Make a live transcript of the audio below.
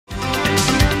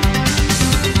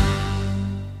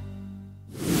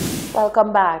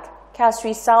Welcome back.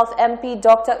 Castries South MP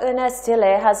Dr. Ernest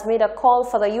Hilaire has made a call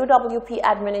for the UWP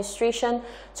administration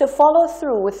to follow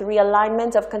through with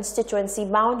realignment of constituency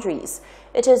boundaries.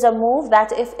 It is a move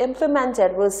that, if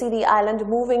implemented, will see the island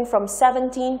moving from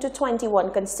 17 to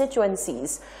 21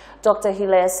 constituencies. Dr.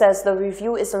 Hilaire says the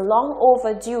review is long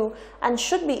overdue and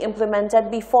should be implemented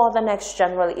before the next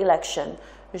general election.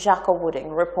 Jacques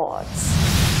Wooding reports.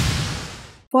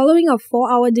 Following a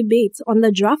 4-hour debate on the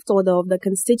draft order of the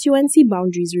Constituency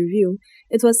Boundaries Review,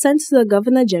 it was sent to the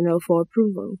Governor-General for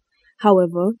approval.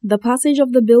 However, the passage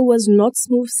of the bill was not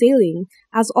smooth sailing,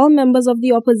 as all members of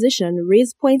the opposition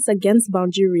raised points against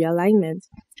boundary realignment.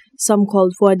 Some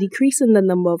called for a decrease in the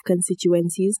number of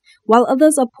constituencies, while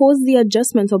others opposed the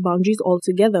adjustment of boundaries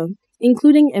altogether,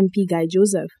 including MP Guy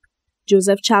Joseph.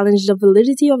 Joseph challenged the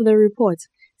validity of the report,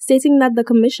 stating that the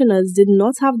commissioners did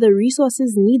not have the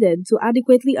resources needed to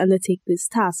adequately undertake this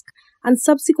task, and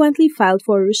subsequently filed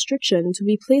for a restriction to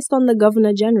be placed on the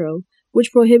Governor-General,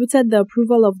 which prohibited the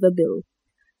approval of the bill.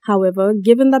 However,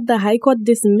 given that the High Court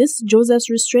dismissed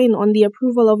Joseph's restraint on the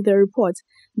approval of the report,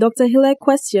 Dr. Hilaire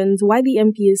questions why the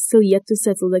MP is still yet to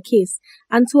settle the case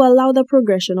and to allow the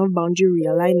progression of boundary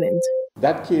realignment.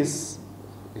 That case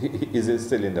is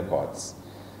still in the courts.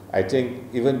 I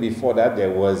think even before that,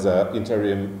 there was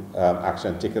interim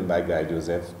action taken by Guy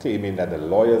Joseph, claiming that the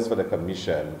lawyers for the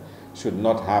commission should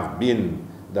not have been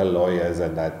the lawyers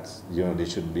and that they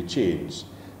should be changed.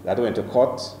 That went to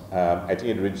court. I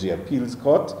think it reached the appeals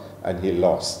court, and he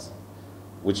lost,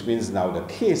 which means now the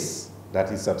case that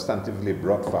he substantively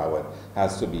brought forward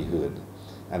has to be heard.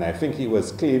 And I think he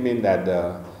was claiming that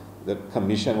the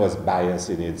commission was biased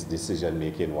in its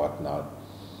decision-making, whatnot.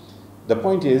 The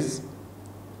point is,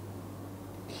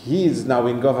 he is now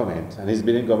in government, and he's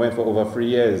been in government for over 3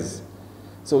 years.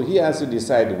 So he has to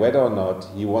decide whether or not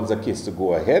he wants the case to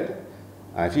go ahead.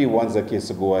 And if he wants the case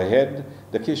to go ahead,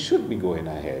 the case should be going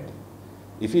ahead.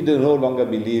 If he no longer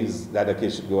believes that the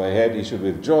case should go ahead, he should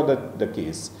withdraw the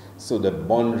case so the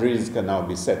boundaries can now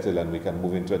be settled and we can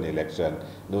move into an election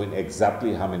knowing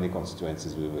exactly how many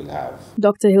constituencies we will have.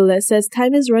 Dr. Hilaire says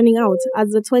time is running out as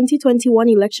the 2021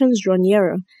 elections draw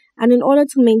nearer, and in order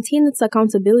to maintain its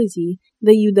accountability,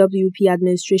 the UWP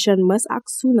administration must act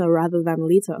sooner rather than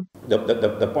later.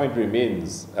 The point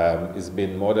remains, it's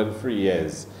been more than 3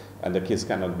 years and the case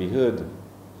cannot be heard.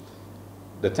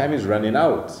 The time is running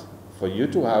out. For you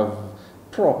to have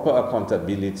proper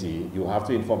accountability, you have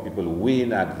to inform people way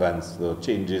in advance the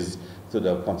changes to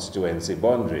the constituency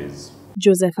boundaries.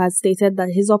 Joseph has stated that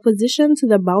his opposition to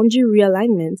the boundary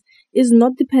realignment is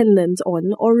not dependent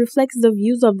on or reflects the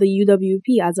views of the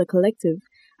UWP as a collective,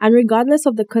 and regardless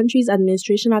of the country's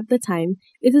administration at the time,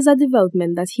 it is a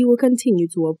development that he will continue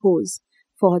to oppose.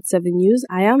 For Hot 7 News,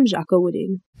 I am Jacques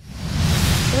Wooding.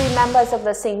 3 members of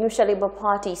the St. Lucia Labour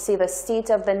Party say the state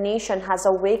of the nation has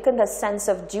awakened a sense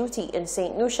of duty in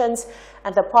St. Lucians,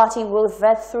 and the party will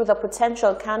vet through the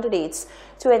potential candidates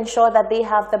to ensure that they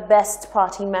have the best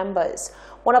party members.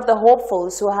 One of the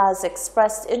hopefuls who has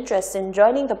expressed interest in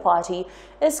joining the party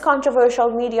is controversial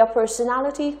media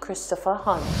personality Christopher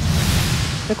Hunt.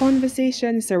 The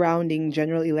conversation surrounding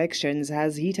general elections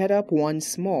has heated up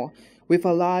once more, with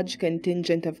a large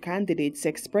contingent of candidates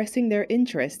expressing their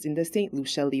interest in the St.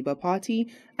 Lucia Labour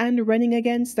Party and running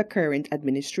against the current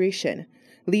administration.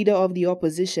 Leader of the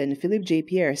opposition, Philip J.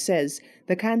 Pierre, says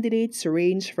the candidates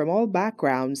range from all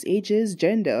backgrounds, ages,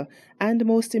 gender, and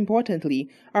most importantly,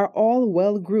 are all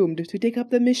well-groomed to take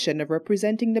up the mission of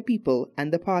representing the people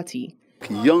and the party.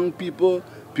 Young people,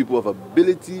 people of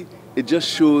ability, it just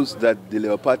shows that the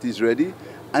Labour Party is ready.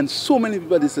 And so many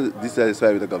people are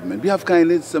dissatisfied with the government. We have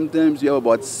candidates, sometimes we have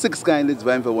about 6 candidates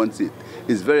vying for 1 seat.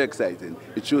 It's very exciting.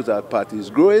 It shows our party is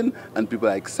growing and people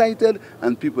are excited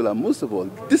and people are most of all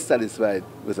dissatisfied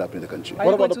with what's happening in the country.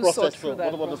 What about the process?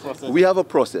 What about the process? We have a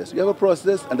process. We have a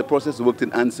process, and the process worked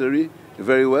in ancillary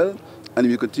very well. And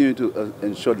we continue to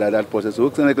ensure that that process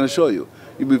works, and I can assure you,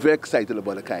 you'll be very excited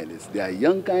about the candidates. They are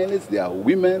young candidates, they are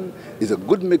women, it's a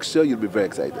good mixture, you'll be very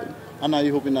excited. And are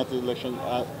you hoping that the election,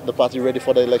 the party ready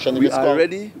for the election? We are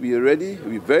ready,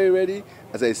 we're very ready.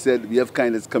 As I said, we have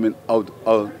candidates coming out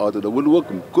of the woodwork,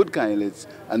 good candidates,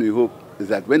 and we hope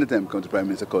that when the time comes, the Prime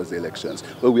Minister calls the elections.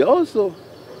 But we are also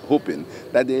hoping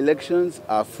that the elections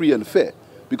are free and fair,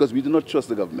 because we do not trust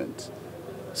the government.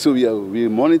 So we are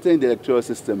monitoring the electoral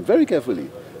system very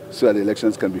carefully so that the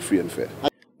elections can be free and fair.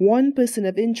 One person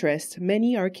of interest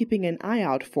many are keeping an eye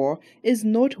out for is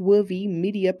noteworthy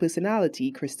media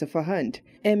personality Christopher Hunt.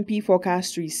 MP for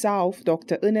Castries South,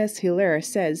 Dr. Ernest Hilaire,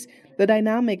 says The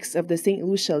dynamics of the St.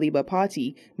 Lucia Labour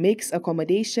Party makes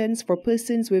accommodations for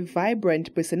persons with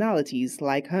vibrant personalities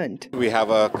like Hunt. We have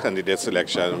a candidate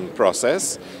selection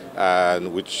process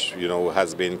which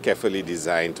has been carefully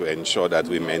designed to ensure that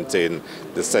we maintain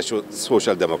the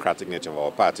social democratic nature of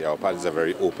our party. Our party is a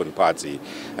very open party,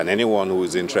 and anyone who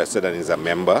is interested and is a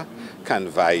member can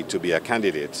vie to be a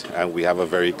candidate, and we have a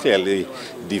very clearly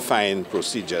defined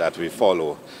procedure that we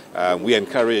follow. We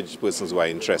encourage persons who are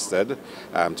interested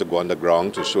to go on the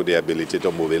ground to show their ability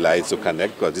to mobilize, to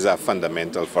connect, because these are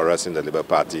fundamental for us in the Labour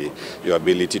Party. Your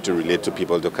ability to relate to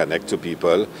people, to connect to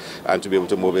people, and to be able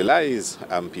to mobilize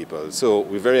people. So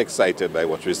we're very excited by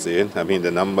what we're seeing. I mean,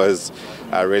 the numbers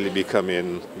are really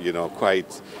becoming,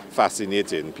 quite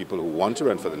fascinating. People who want to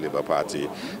run for the Labour Party,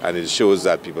 and it shows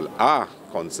that people are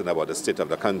concerned about the state of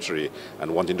the country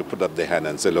and wanting to put up their hand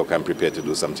and say, look, I'm prepared to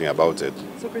do something about it.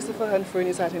 So Christopher Hunt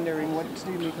is out in the ring. What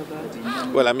do you make of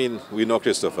that? Well, I mean, we know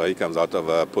Christopher. He comes out of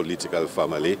a political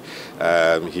family.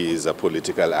 He is a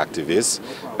political activist,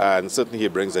 and certainly he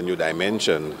brings a new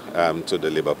dimension to the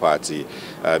Labour Party.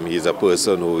 He's a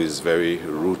person who is very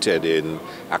rooted in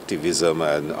activism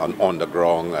and on the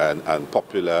ground and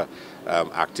popular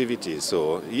activities.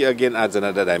 So he again adds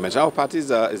another dimension. Our party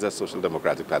is a social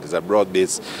democratic party. It's a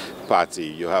broad-based party.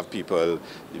 You have people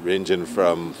ranging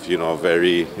from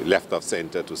very left of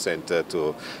center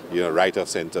to right of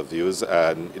center views,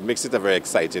 and it makes it a very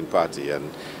exciting party.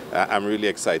 And I'm really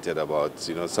excited about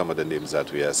some of the names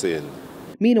that we are seeing.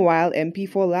 Meanwhile, MP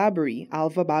for Labrie,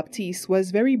 Alva Baptiste,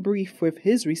 was very brief with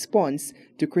his response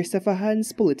to Christopher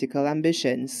Hunt's political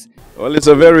ambitions. Well, it's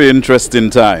a very interesting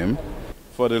time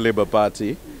for the Labour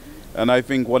Party, and I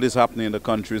think what is happening in the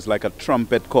country is like a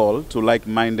trumpet call to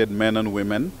like-minded men and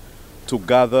women to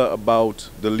gather about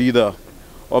the leader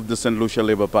of the St. Lucia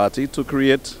Labour Party to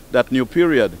create that new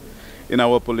period in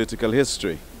our political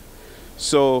history.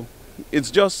 So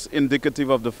it's just indicative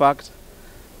of the fact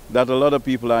that a lot of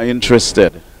people are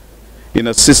interested in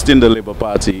assisting the Labour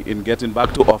Party in getting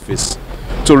back to office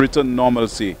to return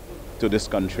normalcy to this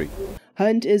country.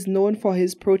 Hunt is known for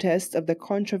his protest of the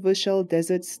controversial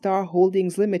Desert Star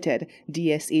Holdings Limited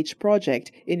DSH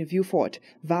project in Vieux Fort,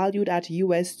 valued at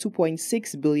US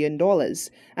 $2.6 billion,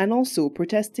 and also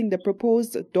protesting the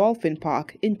proposed dolphin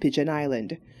park in Pigeon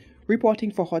Island.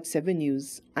 Reporting for Hot 7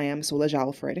 News, I am Solange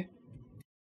Alfred.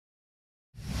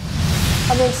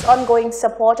 Amidst ongoing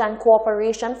support and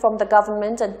cooperation from the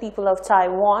government and people of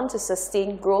Taiwan to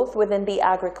sustain growth within the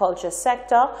agriculture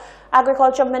sector,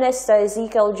 Agriculture Minister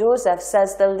Ezekiel Joseph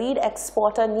says the lead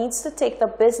exporter needs to take the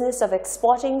business of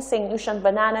exporting St. Lucian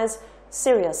bananas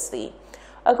seriously.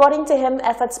 According to him,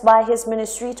 efforts by his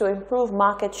ministry to improve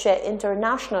market share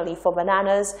internationally for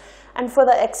bananas and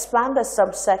further expand the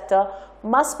subsector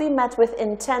must be met with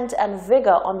intent and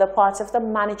vigor on the part of the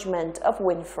management of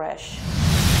Winfresh.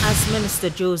 As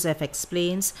Minister Joseph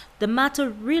explains, the matter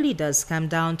really does come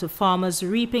down to farmers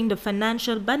reaping the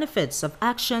financial benefits of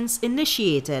actions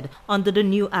initiated under the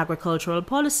new agricultural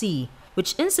policy,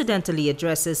 which incidentally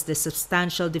addresses the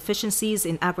substantial deficiencies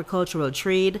in agricultural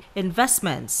trade,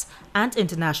 investments, and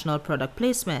international product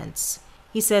placements.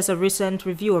 He says a recent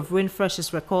review of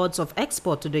Winfresh's records of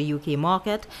export to the UK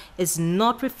market is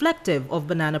not reflective of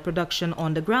banana production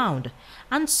on the ground,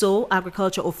 and so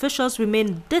agriculture officials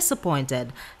remain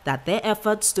disappointed that their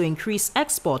efforts to increase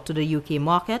export to the UK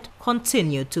market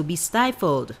continue to be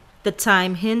stifled. The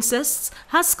time, he insists,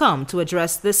 has come to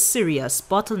address this serious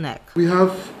bottleneck. We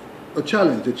have a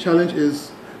challenge. The challenge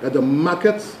is that the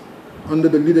market under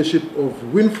the leadership of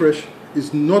Winfresh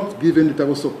is not giving the type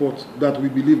of support that we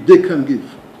believe they can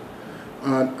give.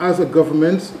 And as a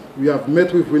government, we have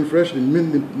met with Winfresh,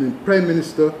 the Prime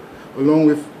Minister, along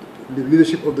with the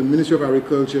leadership of the Ministry of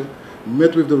Agriculture,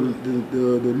 met with the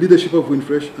leadership of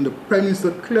Winfresh, and the Prime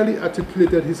Minister clearly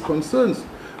articulated his concerns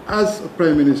as a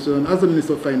Prime Minister and as the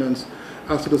Minister of Finance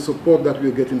as to the support that we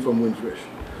are getting from Winfresh.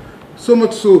 So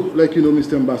much so, like you know,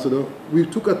 Mr. Ambassador, we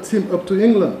took a team up to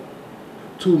England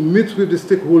to meet with the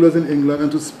stakeholders in England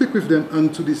and to speak with them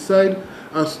and to decide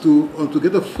as to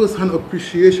get a first-hand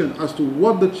appreciation as to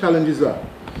what the challenges are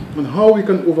and how we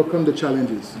can overcome the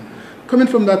challenges. Coming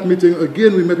from that meeting,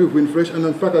 again, we met with Winfresh, and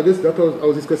in fact, I guess that I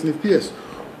was discussing with PS.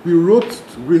 We wrote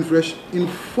to Winfresh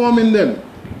informing them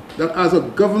that as a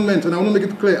government, and I want to make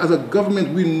it clear, as a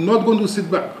government, we're not going to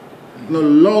sit back and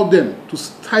allow them to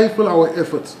stifle our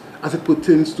efforts as it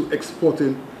pertains to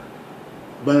exporting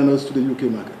bananas to the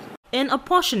UK market. In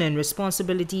apportioning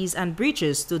responsibilities and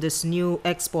breaches to this new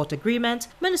export agreement,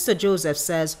 Minister Joseph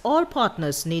says all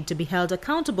partners need to be held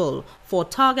accountable for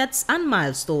targets and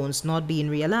milestones not being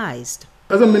realized.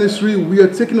 As a ministry, we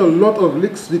are taking a lot of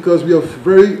licks because we are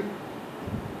very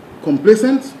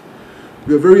complacent.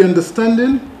 we are very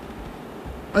understanding,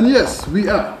 and yes, we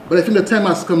are. But I think the time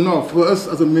has come now for us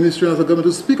as a ministry and as a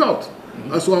government to speak out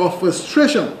as to our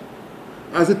frustration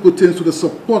as it pertains to the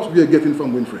support we are getting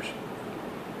from Windfresh.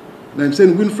 And I'm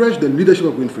saying Windfresh, the leadership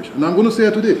of Windfresh. And I'm going to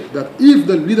say today that if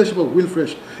the leadership of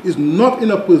Windfresh is not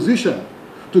in a position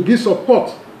to give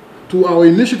support to our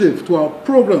initiative, to our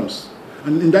programs,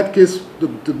 and in that case, the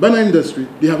banana industry,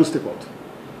 they have to step out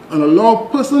and allow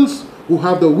persons who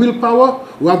have the willpower,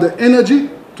 who have the energy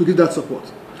to give that support.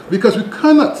 Because we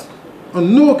cannot,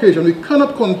 on no occasion, we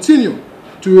cannot continue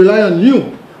to rely on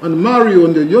you and Mario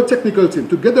and your technical team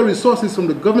to get the resources from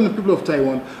the government and people of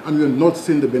Taiwan, and we are not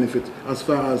seeing the benefit as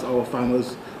far as our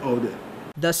farmers out there.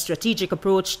 The strategic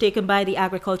approach taken by the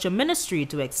Agriculture Ministry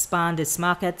to expand its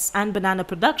markets and banana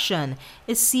production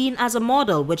is seen as a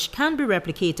model which can be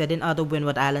replicated in other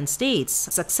Windward Island states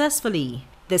successfully.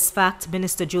 This fact,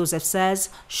 Minister Joseph says,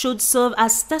 should serve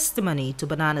as testimony to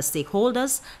banana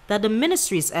stakeholders that the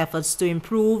ministry's efforts to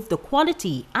improve the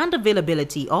quality and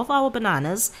availability of our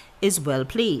bananas is well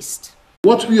placed.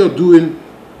 What we are doing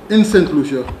in St.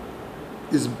 Lucia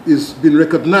is being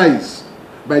recognized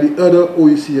by the other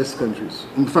OECS countries,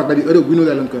 in fact by the other Windward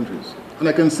Island countries. And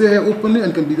I can say here openly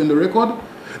and can be on the record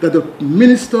that the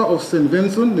Minister of St.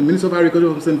 Vincent, the Minister of Agriculture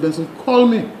of St. Vincent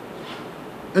called me,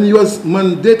 and he was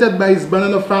mandated by his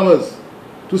banana farmers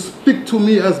to speak to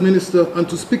me as minister and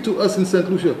to speak to us in St.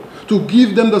 Lucia, to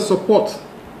give them the support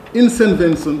in St.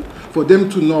 Vincent for them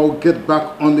to now get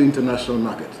back on the international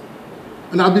market.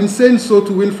 And I've been saying so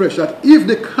to Windfresh that if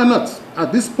they cannot,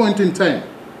 at this point in time,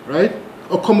 right,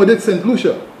 accommodate St.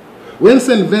 Lucia, when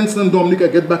St. Vincent and Dominica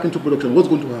get back into production, what's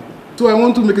going to happen? So I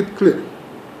want to make it clear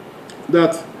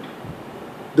that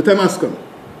the time has come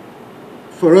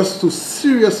for us to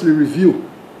seriously review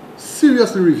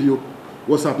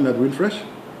what's happening at Windfresh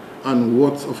and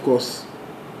what, of course,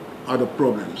 are the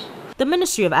problems. The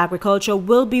Ministry of Agriculture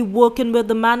will be working with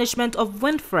the management of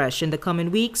Windfresh in the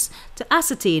coming weeks to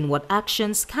ascertain what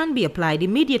actions can be applied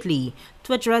immediately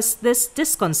to address this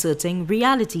disconcerting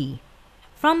reality.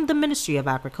 From the Ministry of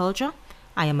Agriculture,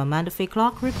 I am Amanda Faye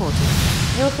Clark reporting.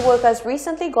 Youth workers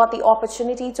recently got the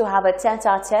opportunity to have a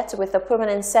tete-a-tete with the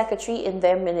permanent secretary in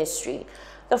their ministry.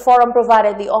 The forum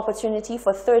provided the opportunity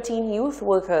for 13 youth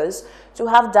workers to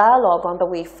have dialogue on the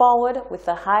way forward with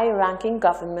the high-ranking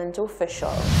government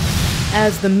official.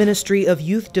 As the Ministry of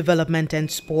Youth Development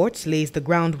and Sports lays the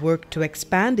groundwork to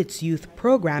expand its youth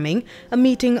programming, a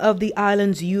meeting of the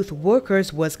island's youth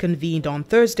workers was convened on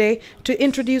Thursday to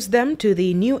introduce them to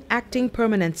the new acting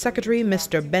permanent secretary,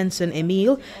 Mr. Benson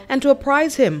Emile, and to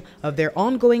apprise him of their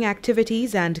ongoing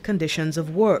activities and conditions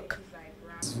of work.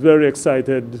 I was very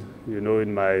excited,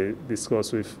 in my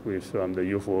discourse with the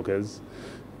youth workers.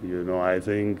 I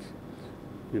think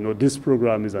this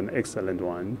program is an excellent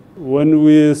one. When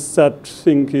we start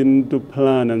thinking to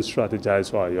plan and strategize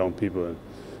for our young people,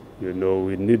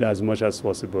 we need as much as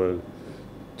possible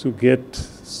to get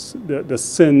the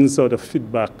sense or the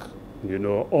feedback,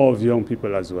 of young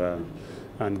people as well.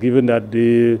 And given that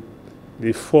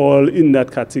they fall in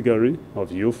that category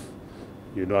of youth,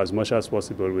 as much as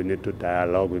possible, we need to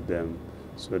dialogue with them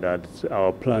so that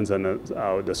our plans and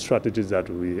the strategies that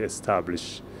we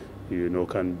establish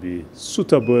can be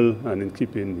suitable and in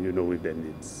keeping, with their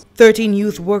needs. 13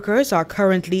 youth workers are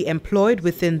currently employed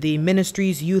within the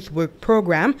ministry's youth work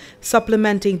program,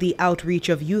 supplementing the outreach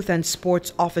of youth and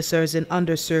sports officers in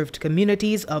underserved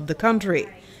communities of the country.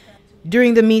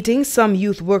 During the meeting, some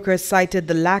youth workers cited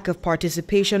the lack of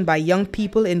participation by young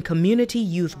people in community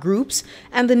youth groups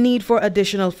and the need for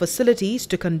additional facilities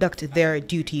to conduct their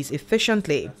duties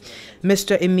efficiently.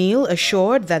 Mr. Emile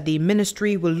assured that the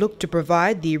ministry will look to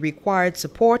provide the required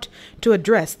support to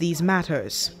address these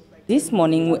matters. This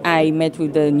morning I met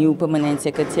with the new permanent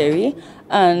secretary,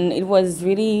 and it was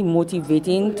really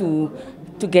motivating to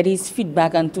get his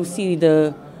feedback and to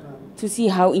see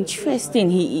how interesting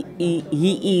he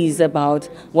is about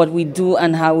what we do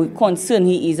and how concerned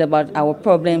he is about our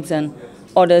problems and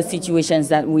other situations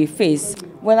that we face.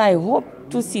 Well, I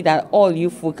hope to see that all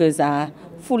youth workers are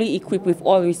fully equipped with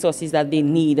all resources that they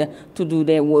need to do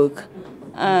their work.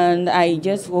 And I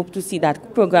just hope to see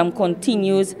that program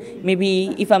continues.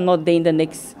 Maybe if I'm not there in the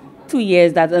next 2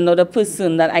 years, that another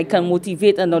person, that I can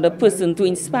motivate another person to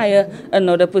inspire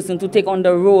another person to take on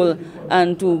the role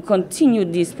and to continue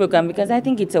this program, because I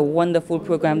think it's a wonderful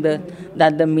program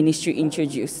that the ministry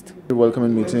introduced. A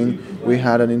welcoming meeting. We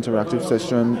had an interactive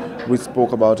session. We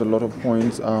spoke about a lot of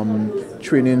points,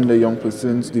 training the young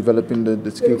persons, developing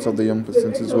the skills of the young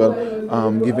persons as well,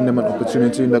 giving them an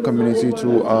opportunity in the community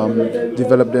to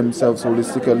develop themselves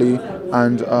holistically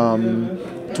and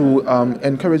to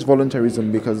encourage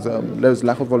volunteerism, because there's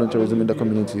lack of volunteerism in the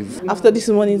communities. After this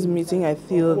morning's meeting, I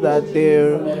feel that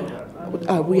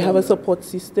we have a support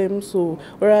system. So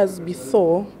whereas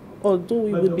before, although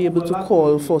we would be able to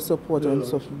call for support and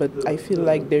stuff, but I feel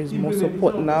like there's more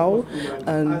support now.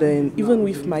 And then even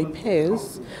with my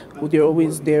peers, they're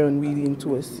always there and willing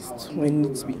to assist when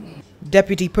needs be.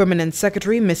 Deputy Permanent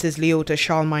Secretary Mrs. Leota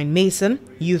Charlemagne Mason,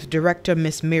 Youth Director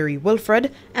Miss Mary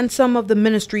Wilfred, and some of the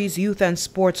ministry's youth and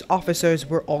sports officers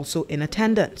were also in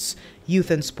attendance.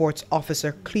 Youth and Sports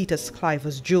Officer Cletus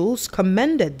Clivers Jules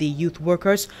commended the youth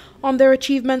workers on their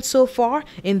achievements so far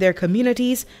in their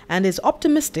communities and is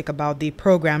optimistic about the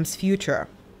program's future.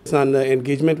 And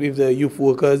engagement with the youth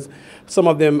workers, some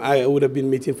of them I would have been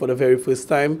meeting for the very first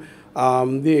time.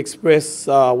 They expressed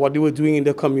what they were doing in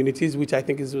their communities, which I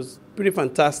think was pretty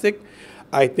fantastic.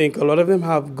 I think a lot of them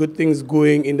have good things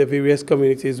going in the various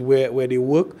communities where they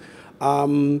work.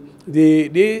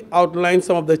 They outlined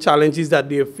some of the challenges that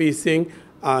they are facing,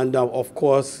 and of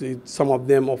course some of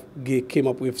them came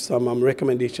up with some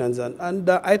recommendations, and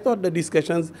I thought the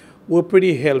discussions were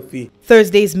pretty healthy.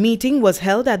 Thursday's meeting was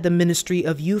held at the Ministry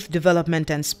of Youth Development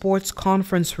and Sports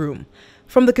Conference Room.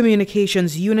 From the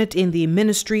Communications Unit in the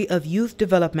Ministry of Youth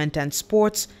Development and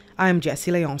Sports, I am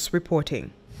Jessie Leonce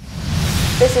reporting.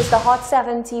 This is the Hot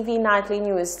 7 TV Nightly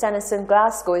News. Tennyson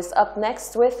Glasgow is up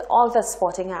next with all the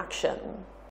sporting action.